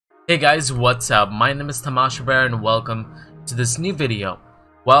Hey guys, what's up? My name is TamashaBera and welcome to this new video.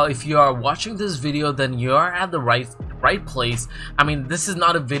 Well, if you are watching this video, then you are at the right place. I mean, this is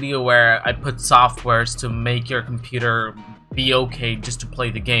not a video where I put softwares to make your computer be okay just to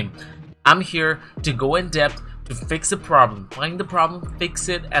play the game. I'm here to go in depth to fix a problem, find the problem, fix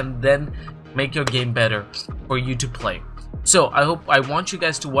it, and then make your game better for you to play. So I want you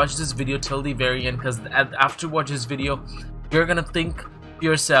guys to watch this video till the very end, because after watch this video, you're gonna think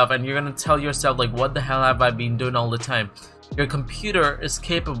yourself and you're gonna tell yourself, like, what the hell have I been doing all the time? Your computer is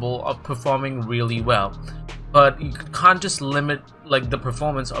capable of performing really well, but you can't just limit like the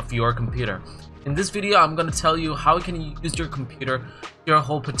performance of your computer. In this video, I'm gonna tell you how you can use your computer to your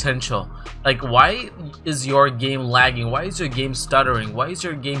whole potential. Like, why is your game lagging? Why is your game stuttering? Why is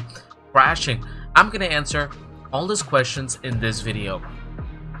your game crashing? I'm gonna answer all these questions in this video.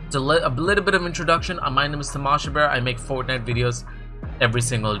 So a little bit of introduction. My name is TamashaBera. I make Fortnite videos every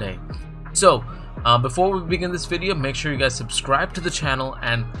single day. So before we begin this video, make sure you guys subscribe to the channel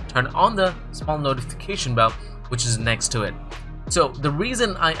and turn on the small notification bell which is next to it. So the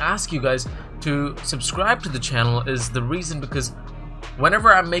reason I ask you guys to subscribe to the channel is the reason because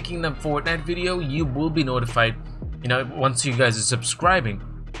whenever I'm making a Fortnite video, you will be notified, you know, once you guys are subscribing.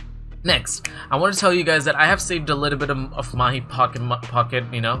 Next, I want to tell you guys that I have saved a little bit of my pocket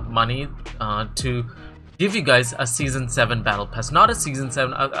money to give you guys a Season 7 Battle Pass. Not a Season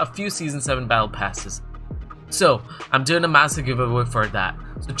 7, a few Season 7 Battle Passes. So, I'm doing a massive giveaway for that.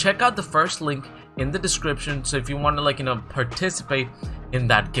 So check out the first link in the description, so if you want to, participate in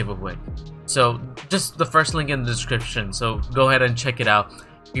that giveaway. So, just the first link in the description, so go ahead and check it out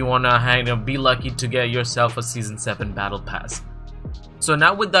if you want to, be lucky to get yourself a Season 7 Battle Pass. So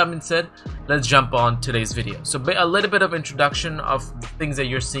now with that being said, let's jump on today's video. So a little bit of introduction of things that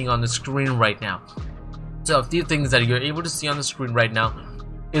you're seeing on the screen right now. So a few things that you're able to see on the screen right now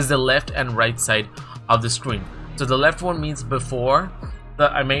is the left and right side of the screen. So the left one means before, the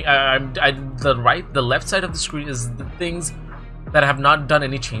left side of the screen is the things that I have not done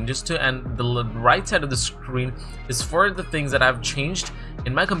any changes to, and the right side of the screen is for the things that I've changed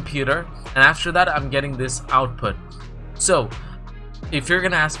in my computer, and after that I'm getting this output. So if you're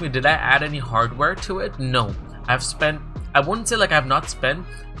gonna ask me, did I add any hardware to it? No. I wouldn't say like I've not spent.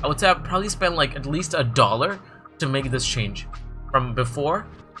 I would say I've probably spent like at least $1 to make this change from before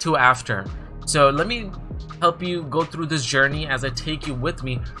to after. So let me help you go through this journey as I take you with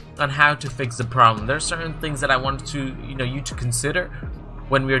me on how to fix the problem. There are certain things that I want to, you to consider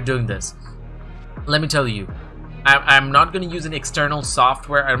when we're doing this. Let me tell you, I'm not going to use any external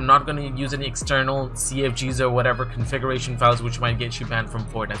software. I'm not going to use any external CFGs or whatever configuration files which might get you banned from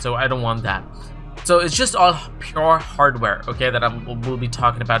Fortnite. So I don't want that. So it's just all pure hardware, okay, that we'll be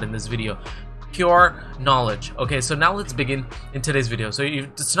talking about in this video. Pure knowledge. Okay, so now let's begin in today's video. So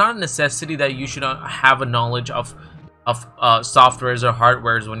it's not a necessity that you should have a knowledge of softwares or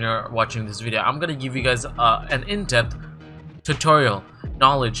hardwares when you're watching this video. I'm going to give you guys an in-depth tutorial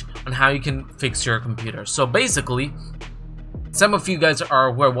knowledge on how you can fix your computer. So basically, some of you guys who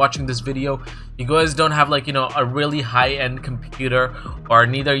are watching this video, you guys don't have a really high-end computer, or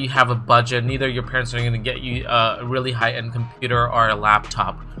neither you have a budget, neither your parents are going to get you a really high-end computer or a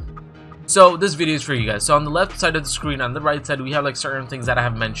laptop. So this video is for you guys. So on the left side of the screen, on the right side, we have certain things that I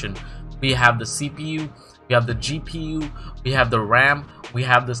have mentioned. We have the CPU, we have the GPU, we have the RAM, we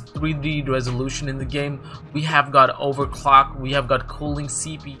have this 3D resolution in the game, we have got overclock, we have got cooling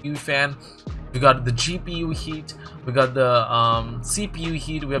CPU fan, we got the GPU heat, we got the CPU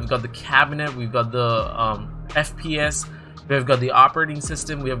heat, we have got the cabinet, we've got the FPS, we have got the operating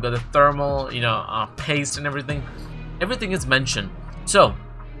system, we have got the thermal, paste and everything. Everything is mentioned. So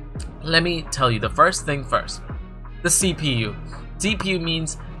let me tell you the first thing first. The CPU. CPU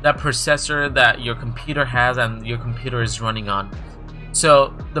means that processor that your computer has and your computer is running on.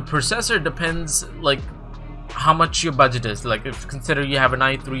 So the processor depends how much your budget is. Like, if consider you have an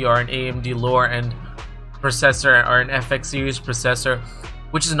i3 or an AMD lower end processor or an FX series processor,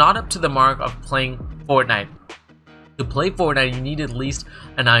 which is not up to the mark of playing Fortnite. To play Fortnite, you need at least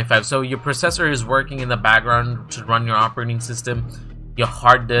an i5. So your processor is working in the background to run your operating system, your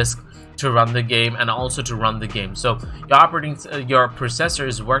hard disk to run the game, and also to run the game. So your processor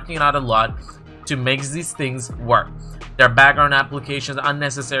is working out a lot to make these things work. There are background applications,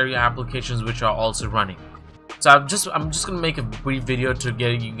 unnecessary applications which are also running. So I'm just gonna make a brief video to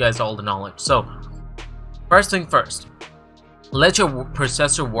get you guys all the knowledge. So first thing first, let your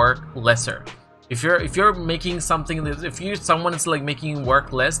processor work lesser. If you're making something that someone is making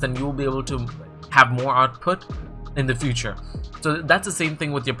work less, then you will be able to have more output in the future. So that's the same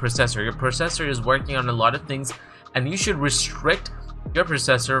thing with your processor. Your processor is working on a lot of things, and you should restrict your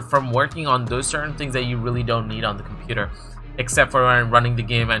processor from working on those certain things that you really don't need on the computer, except for running the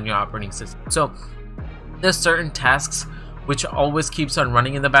game and your operating system. So there's certain tasks which always keeps on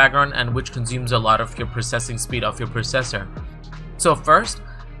running in the background and which consumes a lot of your processing speed of your processor. So first,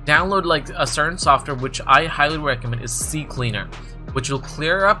 download like a certain software which I highly recommend is Ccleaner, which will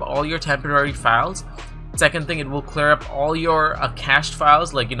clear up all your temporary files. Second thing, it will clear up all your cached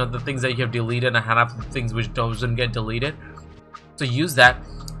files, like the things that you have deleted and half the things which doesn't get deleted. So use that,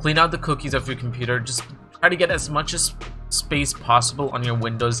 clean out the cookies of your computer, just try to get as much space possible on your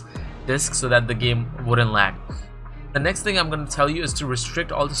Windows disk so that the game wouldn't lag. The next thing I'm going to tell you is to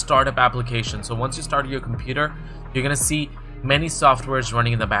restrict all the startup applications. So once you start your computer, you're going to see many softwares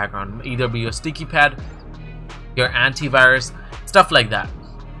running in the background, either be your sticky pad, your antivirus, stuff like that.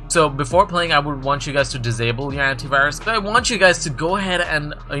 So before playing, I would want you guys to disable your antivirus, but I want you guys to go ahead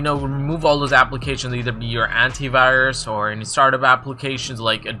and remove all those applications, either be your antivirus or any startup applications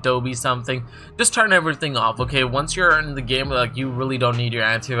like Adobe something. Just turn everything off. Okay, once you're in the game, like, you really don't need your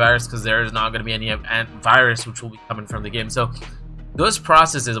antivirus because there is not going to be any virus which will be coming from the game. So those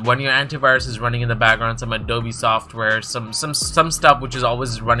processes, when your antivirus is running in the background, some Adobe software, some stuff which is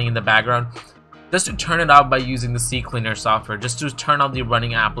always running in the background, just to turn it off by using the Ccleaner software, just to turn off the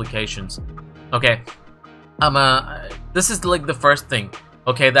running applications. Okay, this is like the first thing,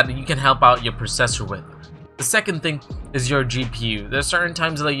 okay, that you can help out your processor with. The second thing is your GPU. There's certain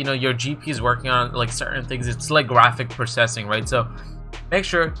times like your GPU is working on like certain things. It's like graphic processing, right? So make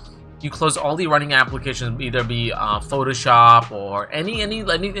sure you close all the running applications, either be Photoshop or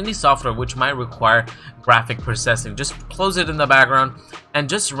any software which might require graphic processing. Just close it in the background and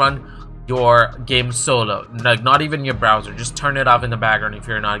just run your game solo, like not even your browser. Just turn it off in the background if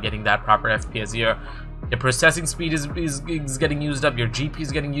you're not getting that proper FPS. Your processing speed is getting used up, your GPU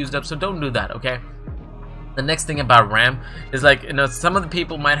is getting used up, so don't do that, okay? The next thing about RAM is like, some of the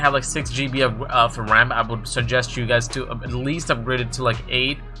people might have like 6 GB of RAM. I would suggest you guys to at least upgrade it to like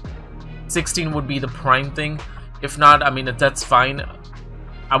 8. 16 would be the prime thing. If not, I mean, that's fine.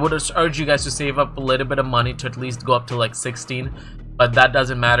 I would urge you guys to save up a little bit of money to at least go up to like 16. But that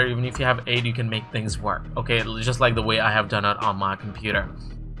doesn't matter. Even if you have 8, you can make things work, okay? Just like the way I have done it on my computer.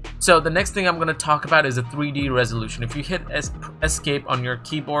 So the next thing I'm going to talk about is a 3D resolution. If you hit escape on your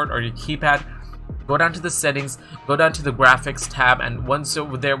keyboard or your keypad, go down to the settings, go down to the graphics tab, and once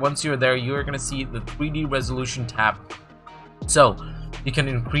you're there, you're going to see the 3D resolution tab. So you can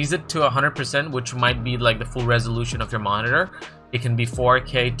increase it to 100%, which might be like the full resolution of your monitor. It can be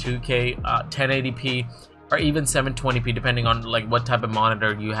 4K, 2K, 1080p, or even 720p, depending on like what type of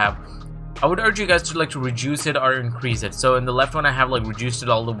monitor you have. I would urge you guys to like reduce it or increase it. So in the left one, I have like reduced it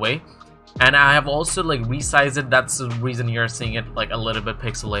all the way, and I have also like resized it. That's the reason you're seeing it like a little bit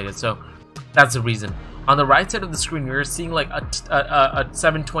pixelated. So that's the reason. On the right side of the screen, you're seeing like a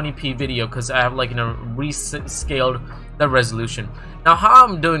 720p video because I have like rescaled the resolution. Now how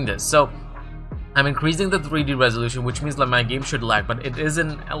I'm doing this? So I'm increasing the 3D resolution, which means like my game should lag, but it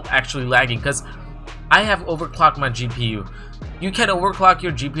isn't actually lagging because I have overclocked my GPU. You can overclock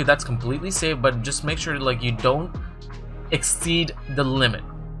your GPU, that's completely safe, but just make sure like you don't exceed the limit.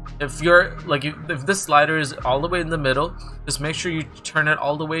 If you're like, if this slider is all the way in the middle, just make sure you turn it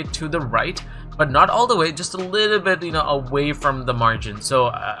all the way to the right, but not all the way, just a little bit, away from the margin. So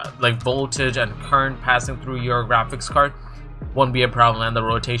like voltage and current passing through your graphics card won't be a problem, and the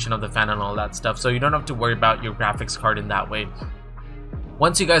rotation of the fan and all that stuff. So you don't have to worry about your graphics card in that way.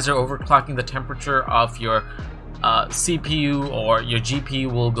 Once you guys are overclocking, the temperature of your CPU or your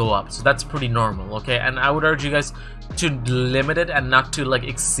GPU will go up. So that's pretty normal, okay? And I would urge you guys to limit it and not to like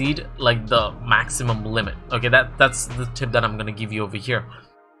exceed like the maximum limit, okay? That's the tip that I'm gonna give you over here.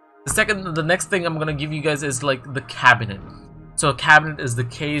 The next thing I'm gonna give you guys is like the cabinet. So a cabinet is the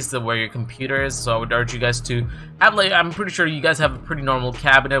case where your computer is. So I would urge you guys to have like, I'm pretty sure you guys have a pretty normal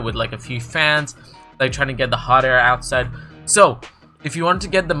cabinet with like a few fans, like trying to get the hot air outside. So if you want to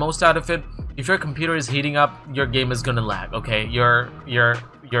get the most out of it, if your computer is heating up, your game is gonna lag, okay? Your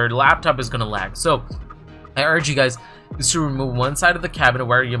laptop is gonna lag. So I urge you guys is to remove one side of the cabinet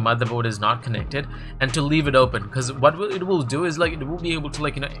where your motherboard is not connected and to leave it open, because what it will do is like it will be able to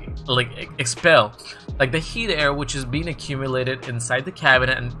like expel like the heat air which is being accumulated inside the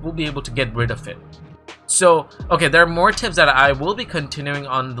cabinet, and we'll be able to get rid of it. So okay, there are more tips that I will be continuing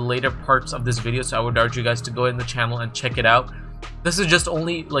on the later parts of this video, so I would urge you guys to go in the channel and check it out. This is just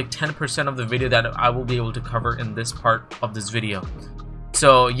only like 10% of the video that I will be able to cover in this part of this video.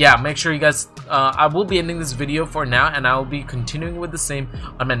 So yeah, make sure you guys, I will be ending this video for now, and I will be continuing with the same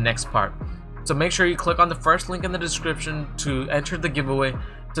on my next part. So make sure you click on the first link in the description to enter the giveaway,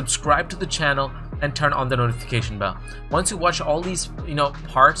 subscribe to the channel, and turn on the notification bell. Once you watch all these,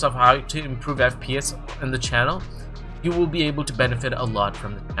 parts of how to improve FPS in the channel, you will be able to benefit a lot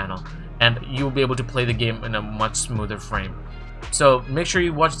from the channel, and you will be able to play the game in a much smoother frame. So make sure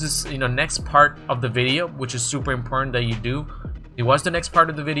you watch this, next part of the video, which is super important that you do. You watch the next part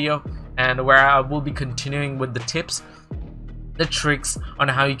of the video, and where I will be continuing with the tips, the tricks on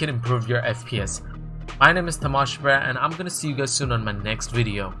how you can improve your FPS. My name is TamashaBera, and I'm gonna see you guys soon on my next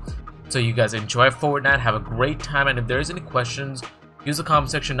video. So you guys enjoy Fortnite, have a great time, and if there's any questions, use the comment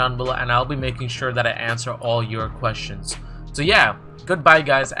section down below, and I'll be making sure that I answer all your questions. So yeah, goodbye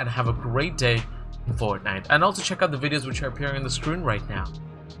guys, and have a great day in Fortnite. And also check out the videos which are appearing on the screen right now.